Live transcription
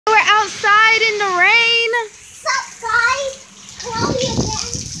we're outside in the rain. What's up, guys? Chloe again.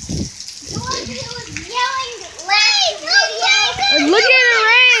 The one who was yelling last video. Look at the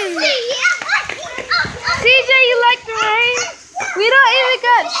rain. CJ, you like the rain? We don't even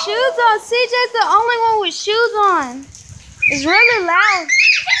got shoes on. CJ's the only one with shoes on. It's really loud.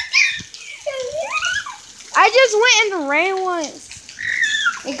 I just went in the rain once.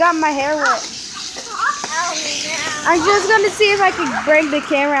 It got my hair wet. I'm just gonna see if I can bring the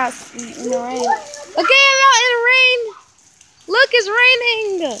camera out in the rain. Okay, I'm out in the rain. Look, it's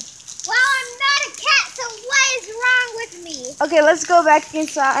raining. Well, I'm not a cat, so what is wrong with me? Okay, let's go back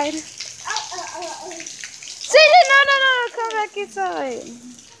inside. CJ, no, come back inside.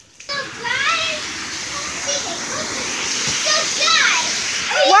 So guys,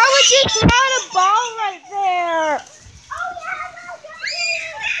 Why would you throw the ball right there?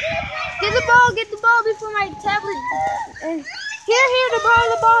 Get the ball before my tablet. Here, the ball.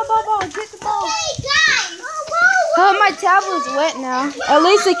 Get the ball. Oh, my tablet's wet now. At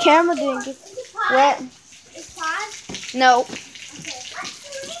least the camera didn't get wet. No.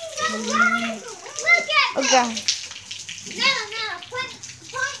 Okay. Point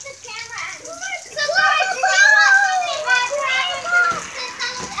the camera at me.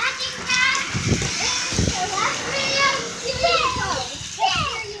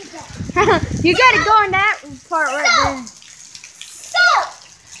 You gotta go in that part right there.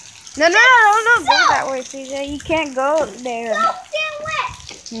 No, don't go that way, CJ. You can't go there.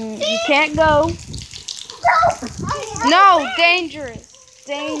 You can't go. No, dangerous.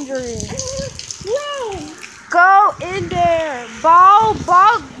 Go in there. Ball,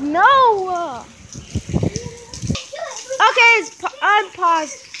 no. Okay, it's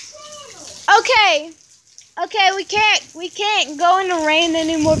unpaused. Okay, we can't go in the rain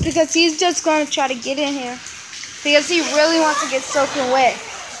anymore because he's just gonna try to get in here because he really wants to get soaking wet.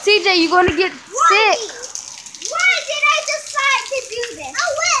 CJ, you're gonna get sick. Why did I decide to do this?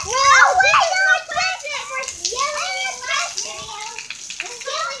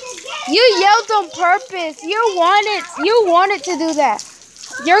 You yelled on purpose. You wanted to do that.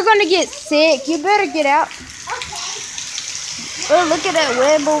 You're gonna get sick. You better get out. Oh, look at that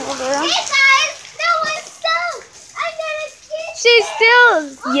web over there. She's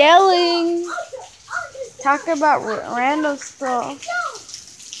still yelling. Talking about random stuff.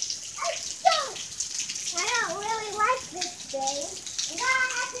 I don't really like this day. Now I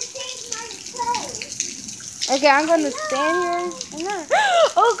have to change my clothes. Okay, I'm gonna stand here.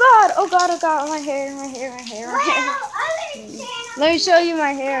 Oh God, my hair. Let me show you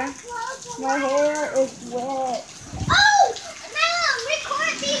my hair. My hair is wet. Oh, Mom,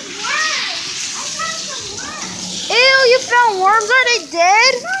 record these worms. I found some worms. Ew, you found worms? Are they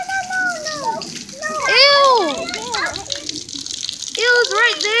dead? No. Ew, it's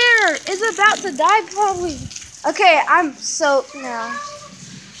right there. It's about to die probably. Okay, I'm soaked now.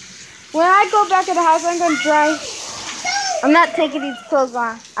 When I go back to the house, I'm gonna dry. I'm not taking these clothes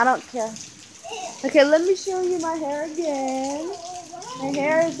on. I don't care. Okay, let me show you my hair again. My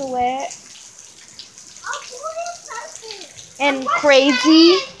hair is wet and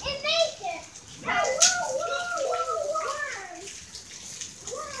crazy.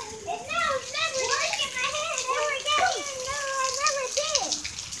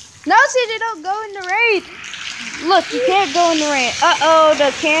 No, CJ, don't go in the rain. Look, you can't go in the rain. Uh-oh,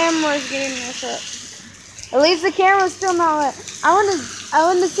 the camera's getting messed up. At least the camera's still not wet. I wanna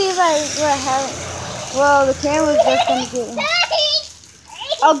see if I have it. Well, the camera's just gonna get in.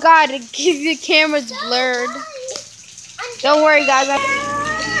 Oh God, the camera's blurred. Don't worry, guys. That's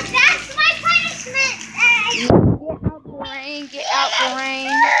my punishment. Get out the rain.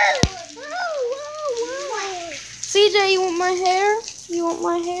 CJ, you want my hair?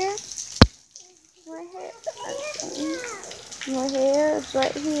 My hair is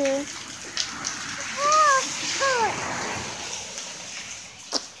right here.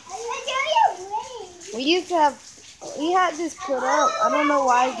 We had this put up. I don't know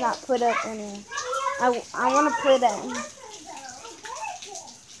why it's not put up anymore. I want to put it.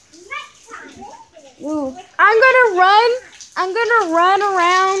 Ooh, I'm gonna run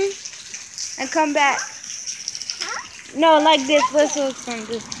around and come back. No, like this. That's what it's gonna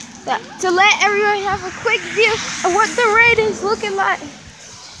do. To let everyone have a quick view of what the rain is looking like.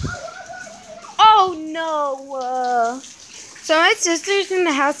 Oh no! So my sister's in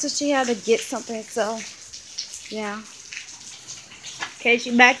the house, so she had to get something. So yeah. Okay,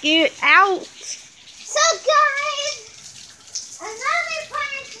 she back out. So guys, another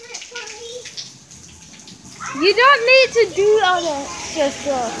punishment for me. You don't need to do all that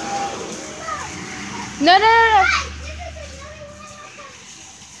stuff. No.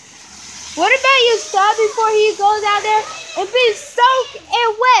 What about you stop before he goes out there and be soaked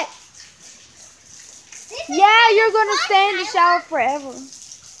and wet? Yeah, you're gonna stay in the shower forever.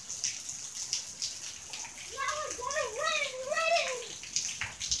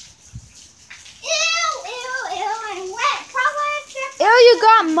 Ew, you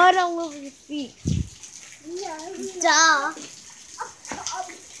got mud all over your feet. Duh.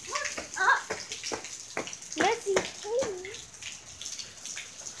 Let's see.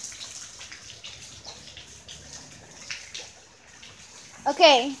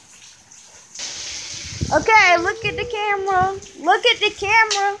 Okay. Okay, look at the camera. Look at the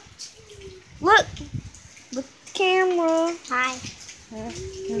camera. Look. Look at the camera. Hi.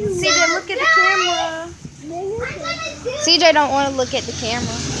 CJ, look at the camera. CJ don't want to look at the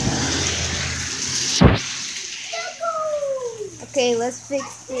camera. Okay, let's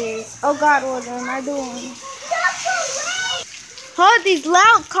fix this. Oh God, what am I doing? Oh, these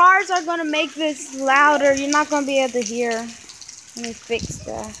loud cars are gonna make this louder. You're not gonna be able to hear. Let me fix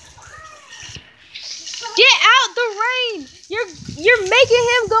that. Get out the rain! You're making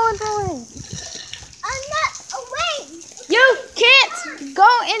him go in the rain. I'm not away. You can't go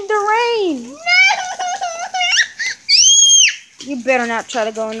in the rain. You better not try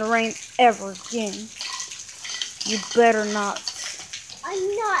to go in the rain ever again. You better not.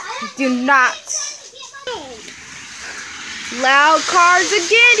 I'm not. Do not. Loud cars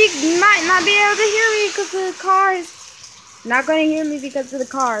again. You might not be able to hear me because of the cars. Not going to hear me because of the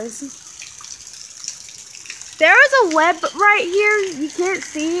cars. There is a web right here. You can't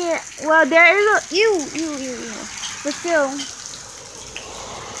see it. Well, there is a... Ew. But still.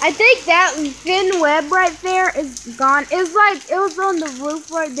 I think that thin web right there is gone. It's like it was on the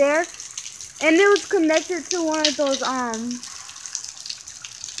roof right there. And it was connected to one of those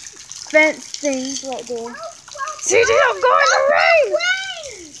fence things right there. CJ, don't go in the rain!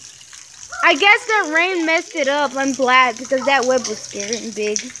 I guess that rain messed it up. I'm glad because that web was scary and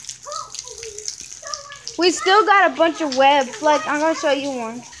big. We still got a bunch of webs. Like, I'm going to show you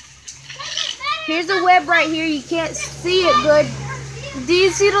one. Here's a web right here. You can't see it good. Do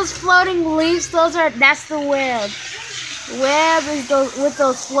you see those floating leaves? That's the web. Web is with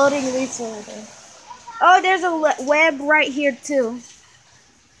those floating leaves over there. Oh, there's a web right here too.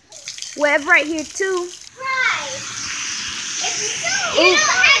 Web right here too. Ooh.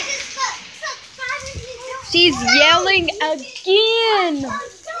 She's yelling again.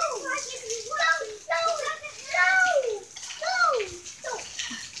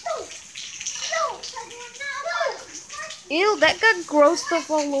 Ew, that got gross stuff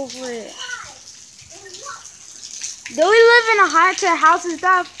all over it. Do we live in a haunted house? Is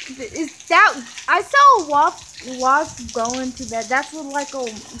that I saw a wasp go into that. That's like a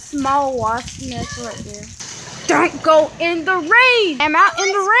small wasp nest right there. Don't go in the rain. I'm out in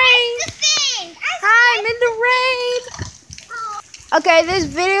the rain. I'm in the rain. Okay, this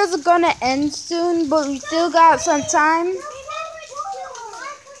video's gonna end soon, but we still got some time.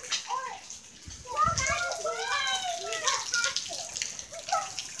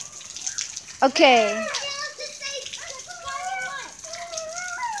 Okay.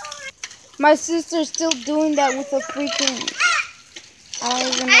 My sister's still doing that with a freaking... I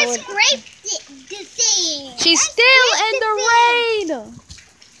don't even know what... scraped the thing. She's still in the rain.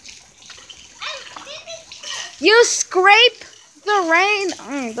 You scrape the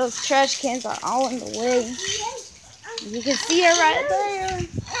rain. Those trash cans are all in the way. You can see it right there.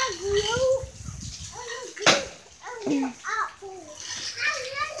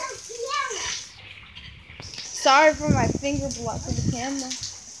 Sorry for my finger blocking the camera.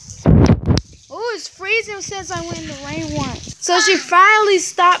 Oh, it's freezing since I went in the rain once. So she finally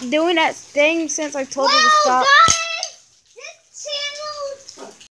stopped doing that thing since I told her to stop.